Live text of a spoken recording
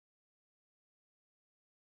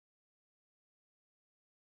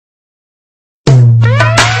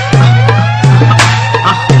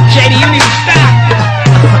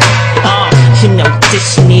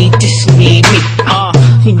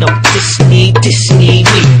You know this need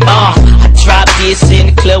me. I drop this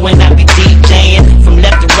in the club when I be DJing. From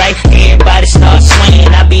left to right, everybody start swaying.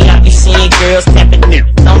 I be seeing girls tapping me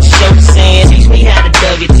on the shoulder saying, teach me how to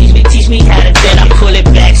dug it, teach me how to then I pull it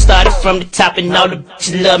back, started from the top and all the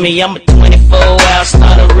bitches love me. I'm a 24-hour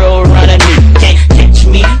starter, road runner, you can't catch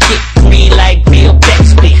me, get green like Bill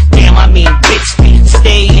Bixby. Damn, I mean Bixby,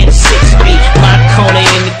 stay in the 6B. My corner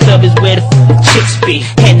in the club is where the chicks be,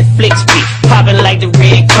 and the flicks be popping like the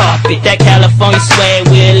red carpet. That California swag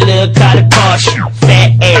with a little collar party,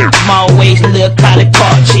 fat ass, small waist, little collar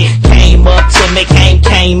party. Came up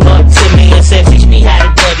to me and said, teach me how to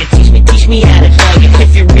dug it, teach me how to dug it.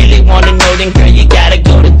 If you really wanna know, then girl, you gotta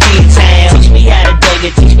go to D-Town. Teach me how to dug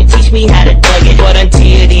it, teach me how to dug it. But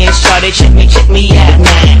until then, shawty, check me out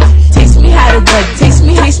now. Teach me how to dug, teach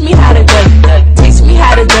me how to dug, teach me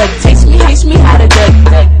how to dug, teach me how to dug.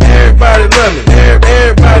 Everybody love me,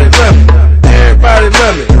 everybody love me, everybody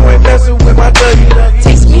love me. You ain't messing with my dougie.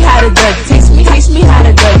 Teach me how to dug, teach me how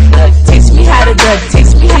to dug, teach me how to dug,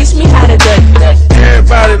 teach me how to dug.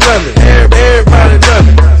 Everybody love me, everybody love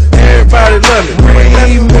me, everybody love me.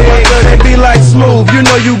 They be like Smooth, you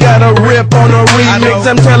know you got a rip on a remix.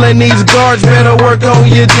 I'm telling these guards better work on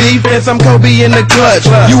your defense. I'm Kobe in the clutch,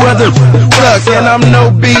 you other sucks, and I'm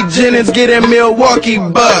no B Jennings getting Milwaukee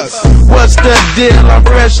Bucks. What's the deal? I'm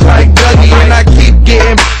fresh like Dougie, and I keep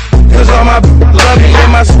getting cause all my love me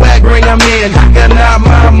and my swag bring them in. And not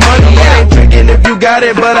my money, I ain't tricking if you got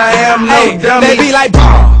it, but I am no dummy. They be like,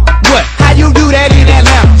 what? How you do that in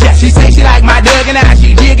Atlanta? Yeah. She say she like my dug and now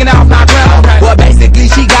she jigging off my drum. Well, basically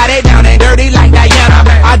she got it down and dirty like Diana.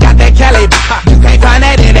 I got that Cali, you can't find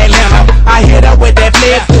that in Atlanta. I hit her with that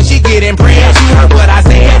flex till she get impressed. You heard what I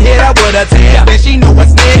said, hit her with a 10, then she know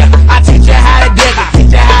what's there. I teach her how to dig it,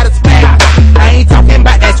 teach her how to smack. I ain't talking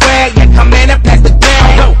about that swag, yeah, come in and pass the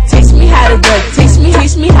bag. Teach me how to dug, teach me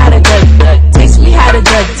how to dug, teach me how to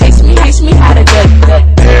dug, teach me how to dug.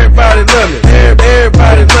 Everybody love me,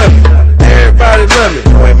 everybody love me, everybody love me.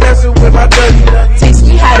 You ain't messing with my dougie. Teach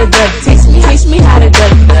me how to dug, teach me how to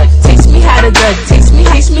dug, teach me how to dug,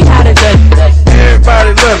 teach me how to dug.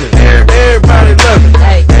 Everybody love me, everybody love me,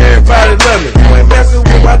 everybody love me. You ain't messing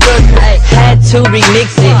with my dougie. Had to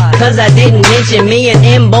remix it, cause I didn't mention me and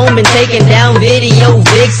M-Bone been taking down video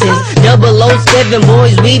vixens. 007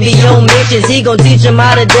 boys, we be on missions. He gon' teach him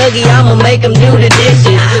how to Dougie, I'ma make him do the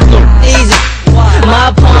dishes. Easy,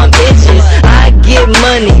 my palm itches. I get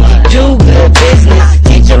money, do good business.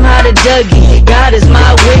 Teach him how to Dougie, God is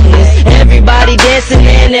my witness. Everybody dancing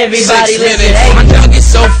and everybody listening. Hey. My dug is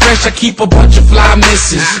so fresh, I keep a bunch of fly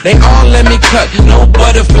misses. They all let me cut, no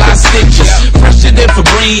butterfly stitches. Fresher than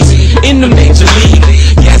Febreze, in the major league.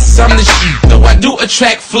 Yes, I'm the sheep, though I do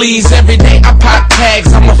attract fleas. Every day I pop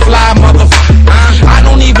tags, I'm a fly motherfucker. I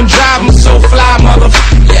don't even drive, I'm so fly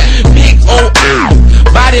motherfucker. Big old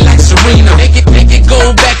body like Serena. Make it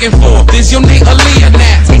go back and forth. Is your name Aaliyah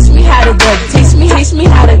now? Teach me how to dug, teach me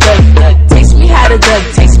how to dug, teach me how to dug,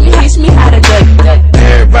 teach me how to dug.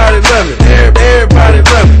 Everybody love me, everybody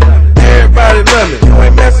love me, everybody love me. You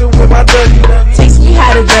ain't messing with my dougie. Teach me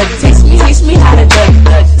how to dug, teach me how to dug,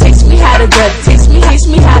 teach me how to dug, teach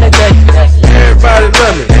me how to dug. Everybody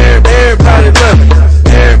love me, everybody love me,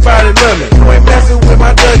 everybody love me. You ain't messing with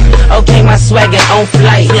my dougie. Okay, my swagger on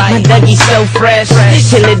flight, my Dougie so fresh.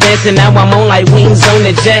 Killer dancing, now I'm on like wings on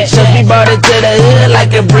the jet. So we brought it to the hood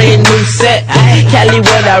like a brand new set. Cali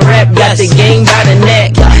where I rap, got the game by the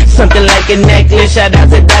neck. Something like a necklace, shout out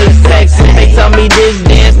to Dallas, Texas. They told me this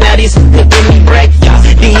dance, now these cooking me breakfast.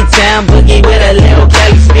 D-Town boogie with a little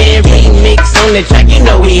Cali spin. Remix on the track, you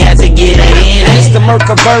know we had to get it in. It's the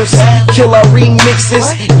Mercaverse, killer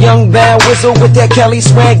remixes. Young Bad Whistle with that Cali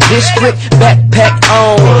swag district. Backpack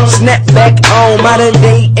on, snapback on. Modern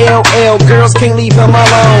day LL, girls can't leave him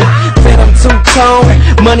alone. Phantom two-tone,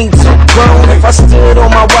 money too grown. If I stood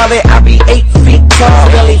on my wallet, I'd be 8 feet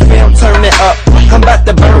tall. Belly film, turn it up, I'm about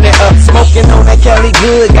to burn it up. Smoking on that Cali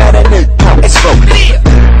good, got a new pump, it's smoking.